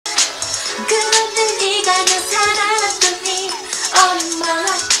그런데 네가 나 사랑했더니 엄마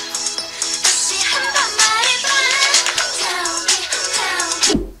다시 한번 말해봐. Tell me,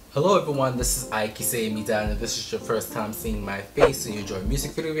 tell me. Hello everyone, this is Aiki Seimida, and if this is your first time seeing my face and you enjoy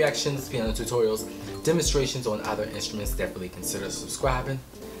music video reactions, piano tutorials, demonstrations on other instruments, definitely consider subscribing.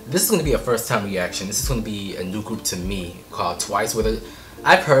 This is going to be a first time reaction. This is going to be a new group to me called Twice.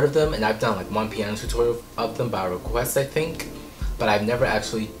 I've heard of them and I've done like one piano tutorial of them by request, I think, but I've never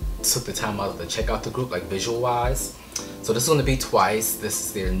actually took the time out to check out the group like visual wise. So this is going to be Twice. This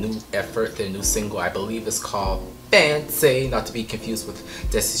is their new effort, their new single. I believe it's called Fancy, not to be confused with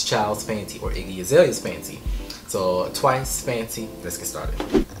Destiny's Child's Fancy or Iggy Azalea's Fancy. So Twice, Fancy, let's get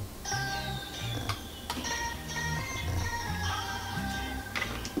started.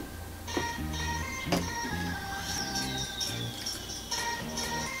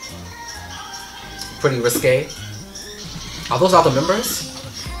 Pretty risque. Are those all the members?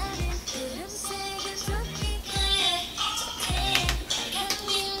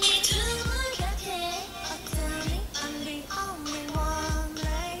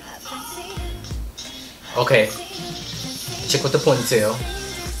 Okay, chick with the ponytail.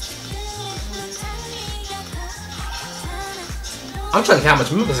 I'm trying to count how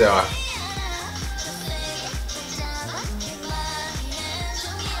much members there are.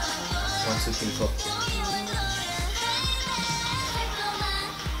 One, two, three, four.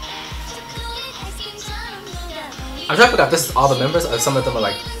 I'm trying to figure out if this is all the members or some of them are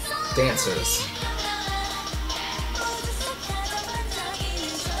like dancers.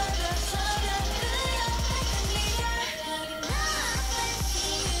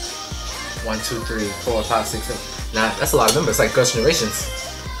 One, two, three, four, five, six, seven. Nah, that's a lot of members. It's like Girls' Generations.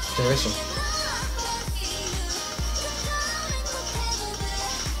 Generation.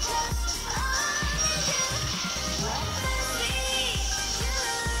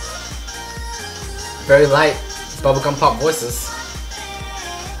 Very light bubblegum pop voices.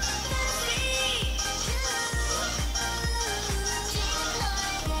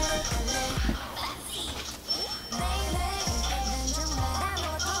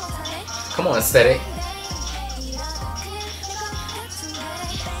 Come on, aesthetic.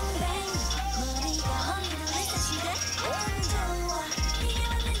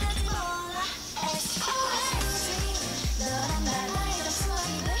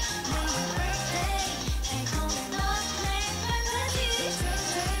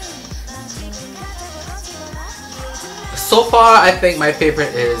 So far, I think my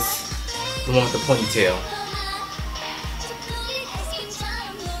favorite is the one with the ponytail.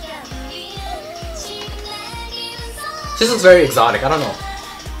 She looks very exotic, I don't know.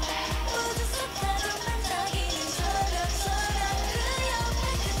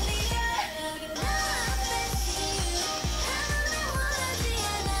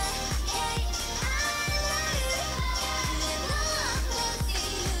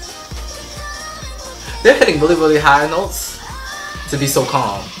 They're hitting really, really high notes to be so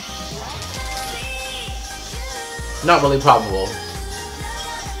calm. Not really probable.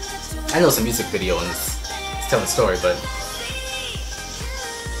 I know it's a music video and it's telling a story, but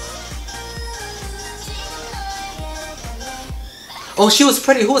oh, she was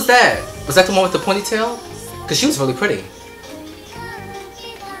pretty. Who was that? Was that the one with the ponytail? Because she was really pretty.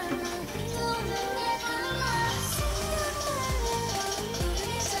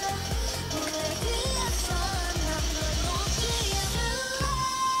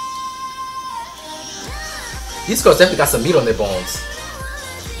 These girls definitely got some meat on their bones.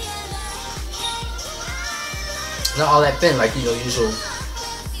 Not all that thin like, you know, usual.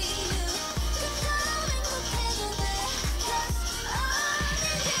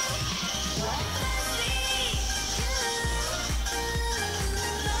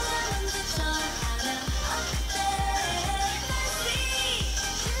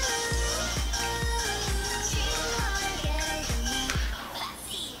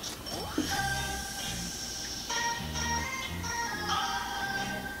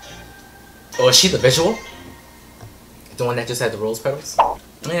 Oh, is she the visual? The one that just had the rose petals?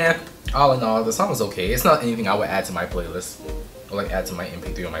 Yeah, all in all, the song is okay. It's not anything I would add to my playlist or like add to my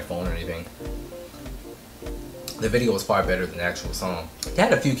MP3 on my phone or anything. The video was far better than the actual song. They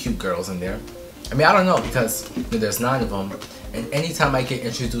had a few cute girls in there. I mean, I don't know, because you know, there's 9 of them, and anytime I get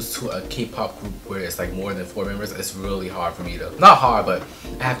introduced to a K-pop group where it's like more than 4 members, it's really hard for me to, not hard, but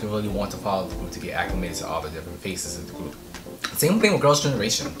I have to really want to follow the group to get acclimated to all the different faces in the group. Same thing with Girls'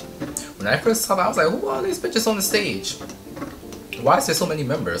 Generation. When I first saw that, I was like, who are these bitches on the stage? Why is there so many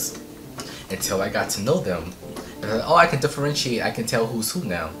members? Until I got to know them. And oh, I can differentiate, I can tell who's who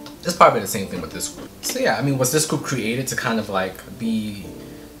now. It's probably the same thing with this group. So yeah, I mean, was this group created to kind of like be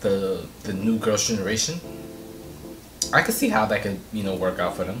the new girls' generation. I could see how that could, you know, work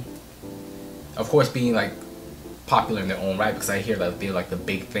out for them. Of course, being like popular in their own right, because I hear that they're like the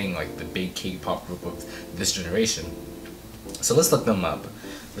big thing, like the big K-pop group of this generation. So let's look them up.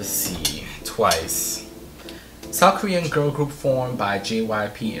 Let's see. Twice. South Korean girl group formed by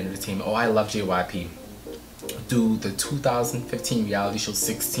JYP Entertainment. Oh, I love JYP. Due the 2015 reality show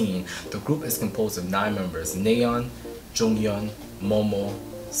 16, the group is composed of 9 members: Nayeon, Jonghyun, Momo,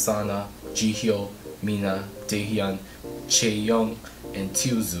 Sana, Jihyo, Mina, Daehyun, Chaeyoung, and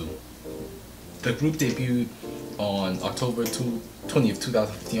Tuzu. The group debuted on October 20th,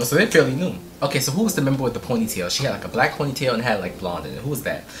 2015. Oh, so they're fairly new. Okay, so who was the member with the ponytail? She had like a black ponytail and had like blonde in it. Who was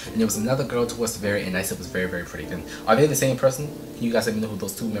that? And there was another girl towards the very end I said was very, very pretty. Then are they the same person? Can you guys let me know who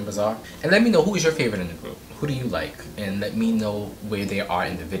those 2 members are? And let me know who is your favorite in the group. Who do you like? And let me know where they are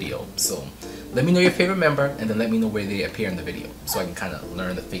in the video. So let me know your favorite member, and then let me know where they appear in the video, so I can kind of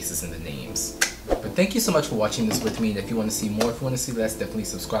learn the faces and the names. But thank you so much for watching this with me, and if you want to see more, if you want to see less, definitely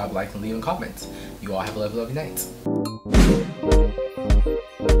subscribe, like, and leave a comment. You all have a lovely, lovely night.